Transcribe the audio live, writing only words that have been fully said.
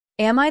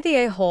Am I the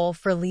a-hole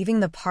for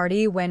leaving the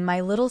party when my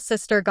little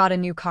sister got a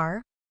new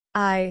car?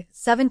 I,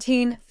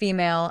 17,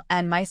 female,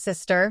 and my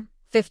sister,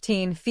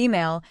 15,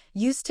 female,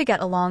 used to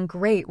get along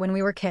great when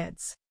we were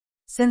kids.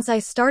 Since I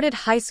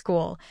started high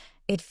school,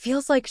 it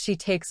feels like she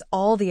takes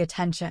all the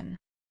attention.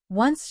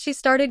 Once she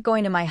started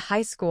going to my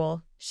high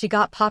school, she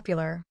got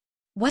popular.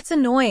 What's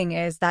annoying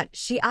is that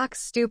she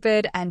acts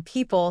stupid and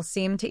people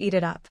seem to eat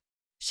it up.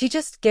 She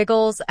just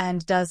giggles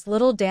and does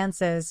little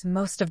dances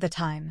most of the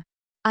time.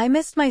 I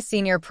missed my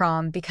senior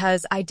prom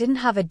because I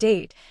didn't have a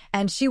date,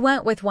 and she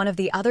went with one of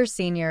the other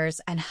seniors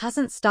and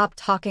hasn't stopped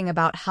talking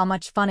about how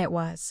much fun it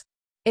was.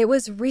 It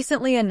was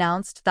recently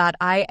announced that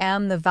I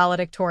am the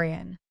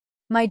valedictorian.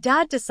 My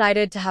dad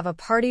decided to have a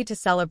party to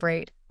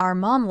celebrate. Our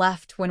mom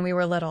left when we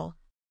were little.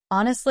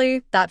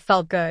 Honestly, that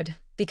felt good,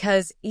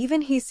 because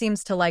even he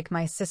seems to like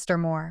my sister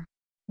more.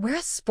 We're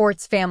a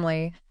sports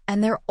family,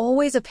 and they're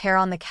always a pair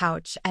on the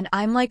couch, and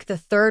I'm like the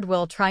third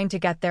wheel trying to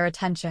get their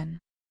attention.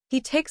 He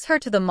takes her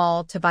to the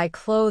mall to buy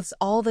clothes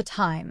all the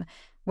time,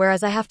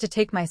 whereas I have to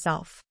take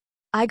myself.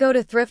 I go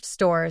to thrift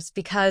stores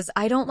because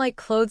I don't like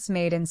clothes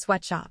made in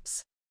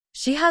sweatshops.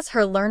 She has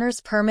her learner's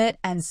permit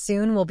and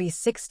soon will be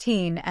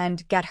 16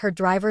 and get her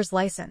driver's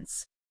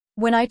license.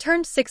 When I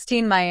turned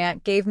 16, my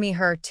aunt gave me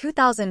her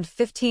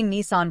 2015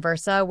 Nissan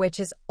Versa, which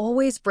is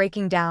always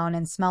breaking down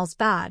and smells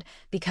bad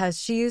because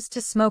she used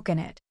to smoke in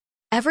it.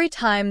 Every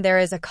time there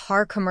is a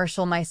car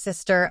commercial, my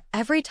sister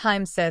every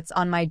time sits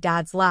on my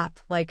dad's lap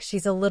like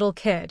she's a little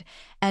kid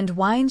and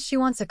whines she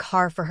wants a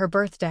car for her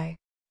birthday.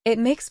 It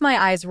makes my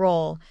eyes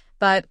roll,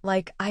 but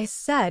like I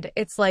said,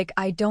 it's like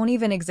I don't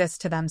even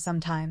exist to them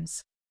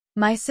sometimes.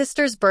 My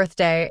sister's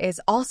birthday is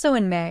also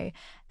in May,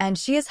 and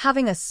she is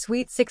having a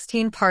sweet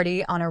 16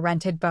 party on a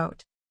rented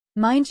boat.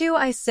 Mind you,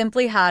 I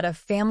simply had a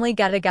family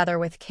get-together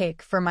with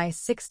cake for my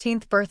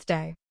 16th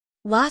birthday.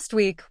 Last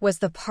week was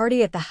the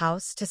party at the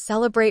house to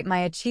celebrate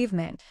my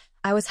achievement.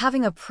 I was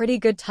having a pretty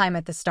good time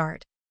at the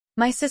start.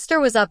 My sister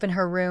was up in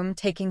her room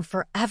taking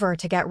forever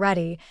to get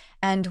ready,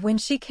 and when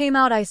she came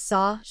out I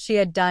saw she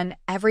had done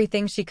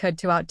everything she could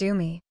to outdo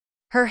me.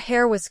 Her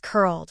hair was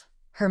curled,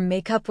 her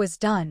makeup was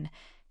done.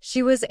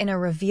 She was in a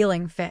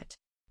revealing fit.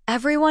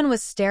 Everyone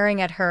was staring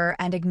at her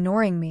and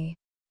ignoring me.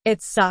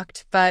 It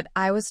sucked, but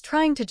I was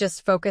trying to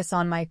just focus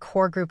on my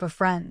core group of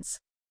friends.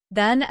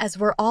 Then, as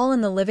we're all in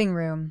the living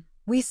room,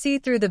 we see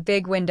through the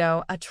big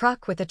window a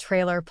truck with a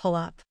trailer pull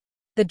up.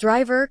 The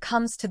driver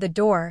comes to the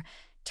door.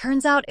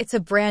 Turns out it's a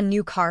brand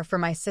new car for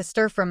my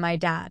sister from my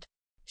dad.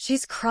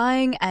 She's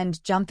crying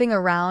and jumping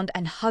around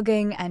and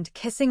hugging and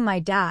kissing my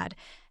dad.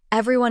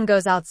 Everyone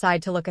goes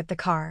outside to look at the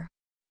car.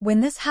 When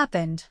this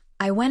happened,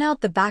 I went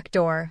out the back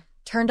door,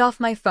 turned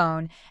off my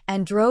phone,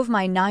 and drove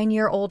my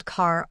 9-year-old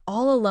car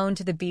all alone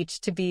to the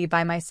beach to be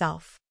by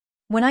myself.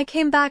 When I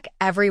came back,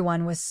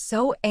 everyone was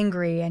so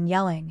angry and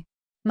yelling.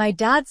 My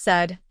dad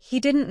said he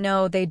didn't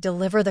know they'd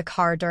deliver the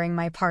car during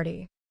my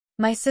party.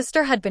 My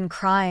sister had been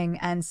crying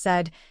and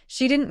said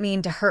she didn't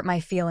mean to hurt my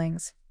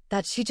feelings,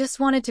 that she just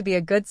wanted to be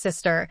a good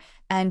sister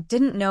and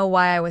didn't know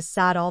why I was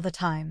sad all the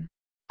time.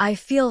 I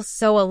feel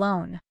so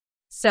alone.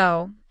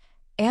 So,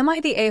 am I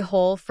the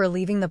a-hole for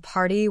leaving the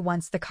party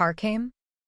once the car came?